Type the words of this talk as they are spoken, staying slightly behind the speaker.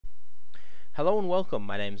Hello and welcome,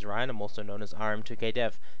 my name is Ryan, I'm also known as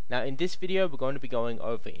RM2KDev. Now in this video we're going to be going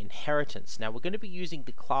over inheritance. Now we're going to be using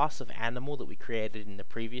the class of animal that we created in the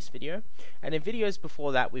previous video, and in videos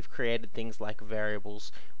before that we've created things like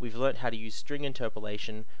variables, we've learnt how to use string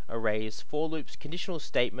interpolation, arrays, for loops, conditional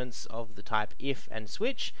statements of the type if and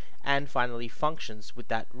switch, and finally functions with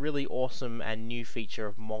that really awesome and new feature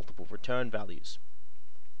of multiple return values.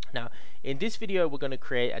 Now in this video we're going to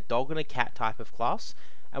create a dog and a cat type of class,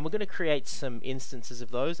 and we're going to create some instances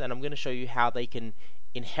of those, and I'm going to show you how they can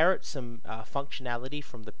inherit some functionality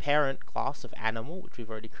from the parent class of animal, which we've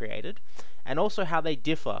already created, and also how they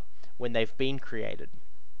differ when they've been created.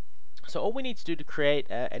 So all we need to do to create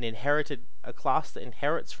a class that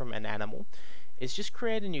inherits from an animal is just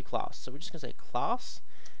create a new class. So we're just going to say class,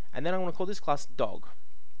 and then I'm going to call this class dog.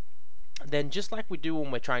 Then just like we do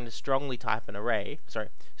when we're trying to strongly type a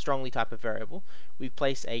variable, we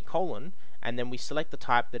place a colon and then we select the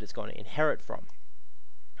type that it's going to inherit from.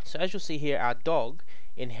 So as you'll see here, our dog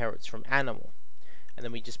inherits from animal, and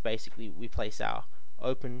then we just basically place our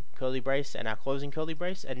open curly brace and our closing curly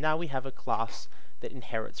brace, and now we have a class that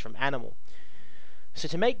inherits from animal. So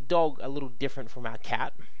to make dog a little different from our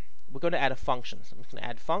cat, we're going to add a function. So I'm just going to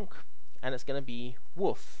add func, and it's going to be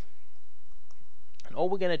woof. And all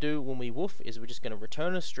we're going to do when we woof is we're just going to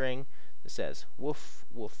return a string that says woof,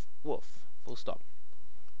 woof, woof, full stop.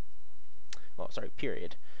 Oh, sorry,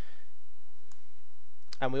 period.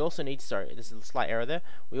 And we also need, sorry, there's a slight error there.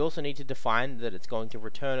 We also need to define that it's going to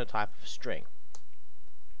return a type of string.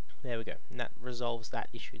 There we go, and that resolves that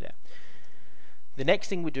issue there. The next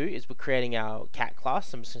thing we do is we're creating our cat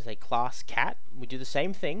class. I'm just going to say class cat. We do the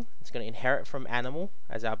same thing. It's going to inherit from animal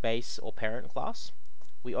as our base or parent class.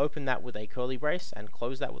 We open that with a curly brace and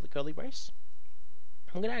close that with a curly brace.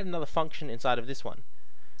 I'm going to add another function inside of this one,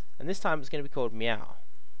 and this time it's going to be called meow.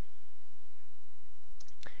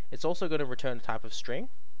 It's also going to return a type of string,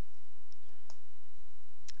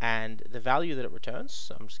 and the value that it returns,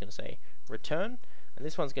 so I'm just going to say return, and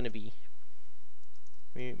this one's going to be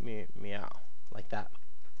meow, like that.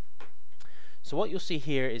 So what you'll see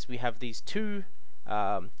here is we have these two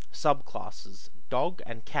subclasses, dog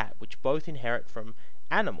and cat, which both inherit from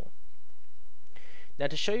animal. Now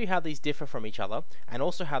to show you how these differ from each other, and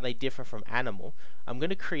also how they differ from animal, I'm going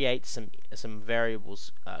to create some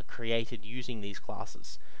variables created using these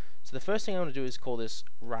classes. So the first thing I'm going to do is call this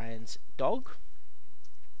Ryan's dog.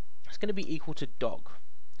 It's going to be equal to dog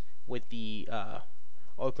with the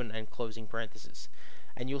open and closing parentheses.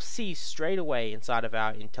 And you'll see straight away inside of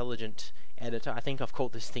our intelligent editor, I think I've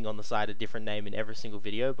called this thing on the side a different name in every single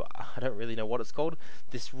video, but I don't really know what it's called,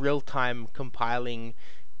 this real-time compiling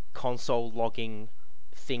console logging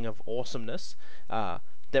thing of awesomeness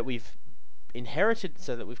that we've inherited,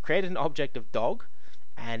 so that we've created an object of dog,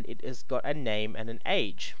 and it has got a name and an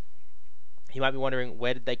age. You might be wondering,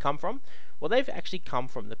 where did they come from? Well, they've actually come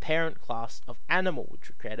from the parent class of animal, which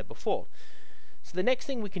we created before. So the next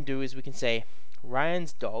thing we can do is we can say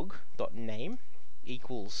Ryan's dog.name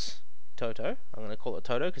equals Toto. I'm going to call it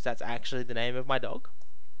Toto because that's actually the name of my dog.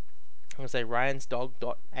 I'm going to say Ryan's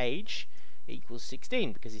dog.age equals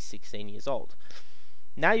 16 because he's 16 years old.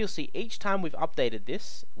 Now you'll see each time we've updated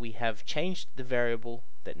this, we have changed the variable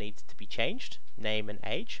that needs to be changed, name and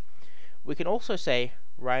age. We can also say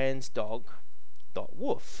Ryan's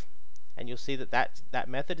dog.woof, and you'll see that that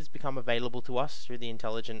method has become available to us through the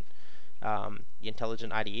intelligent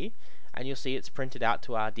IDE, and you'll see it's printed out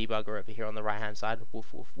to our debugger over here on the right hand side,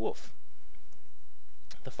 woof, woof, woof.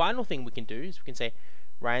 The final thing we can do is we can say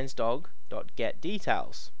Ryan's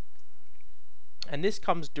dog.getDetails, and this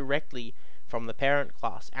comes directly from the parent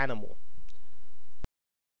class animal.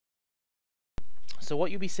 So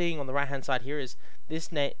what you'll be seeing on the right hand side here is this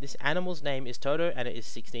animal's name is Toto, and it is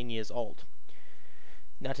 16 years old.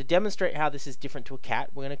 Now to demonstrate how this is different to a cat,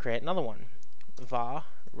 we're going to create another one. Var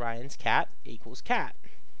Ryan's cat equals cat.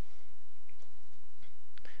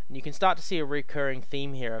 And you can start to see a recurring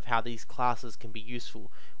theme here of how these classes can be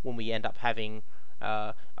useful when we end up having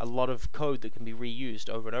a lot of code that can be reused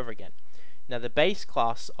over and over again. Now the base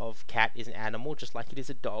class of cat is an animal, just like it is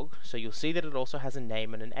a dog, so you'll see that it also has a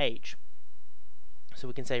name and an age. So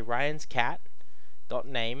we can say Ryan's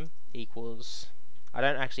cat.name equals, I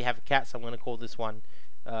don't actually have a cat, so I'm going to call this one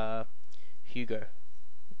Hugo,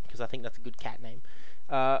 because I think that's a good cat name.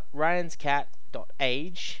 Ryan's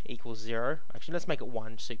cat.age equals 0. Actually, let's make it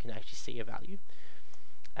 1 so you can actually see a value.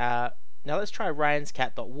 Now let's try Ryan's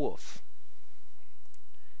cat.woof,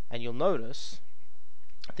 and you'll notice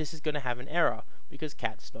this is going to have an error because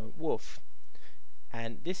cats don't woof,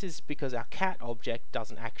 and this is because our cat object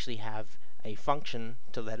doesn't actually have a function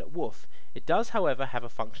to let it woof. It does, however, have a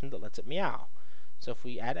function that lets it meow. So if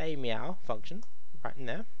we add a meow function right in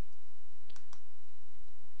there,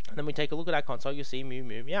 and then we take a look at our console, you'll see mew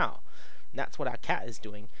mew meow. And that's what our cat is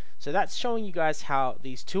doing. So that's showing you guys how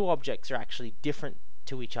these two objects are actually different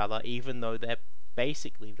to each other, even though they're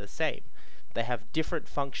basically the same. They have different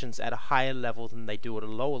functions at a higher level than they do at a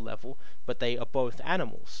lower level, but they are both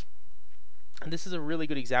animals. And this is a really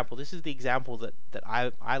good example. This is the example that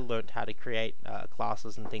I learned how to create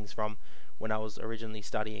classes and things from when I was originally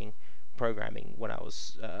studying programming when I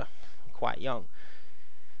was quite young.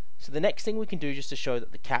 So the next thing we can do, just to show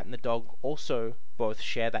that the cat and the dog also both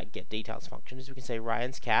share that get details function, is we can say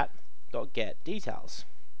Ryan's cat dot get details.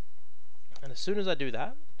 And as soon as I do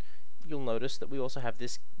that, you'll notice that we also have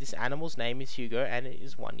this animal's name is Hugo and it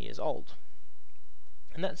is 1 year old.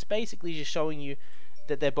 And that's basically just showing you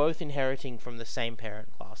that they're both inheriting from the same parent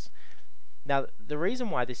class. Now the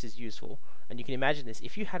reason why this is useful, and you can imagine this,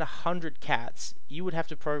 if you had 100 cats, you would have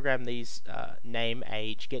to program these name,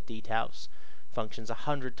 age, get details functions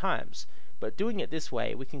 100 times. But doing it this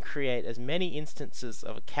way, we can create as many instances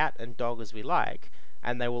of a cat and dog as we like,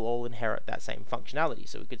 and they will all inherit that same functionality.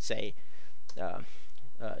 So we could say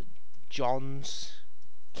John's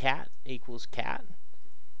cat equals cat.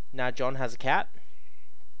 Now John has a cat.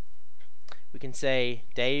 We can say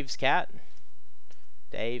Dave's cat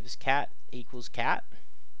equals cat.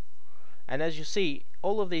 And as you see,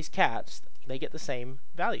 all of these cats, they get the same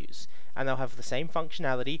values and they'll have the same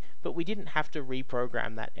functionality, but we didn't have to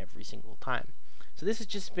reprogram that every single time. So this has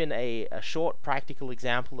just been a short practical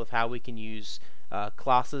example of how we can use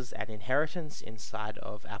classes and inheritance inside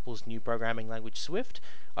of Apple's new programming language Swift.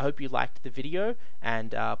 I hope you liked the video,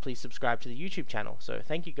 and please subscribe to the YouTube channel. So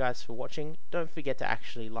thank you guys for watching. Don't forget to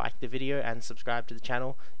actually like the video and subscribe to the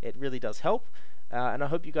channel. It really does help. And I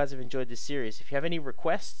hope you guys have enjoyed this series. If you have any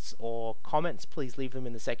requests or comments, please leave them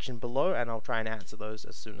in the section below and I'll try and answer those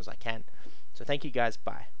as soon as I can. So thank you guys,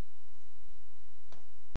 bye.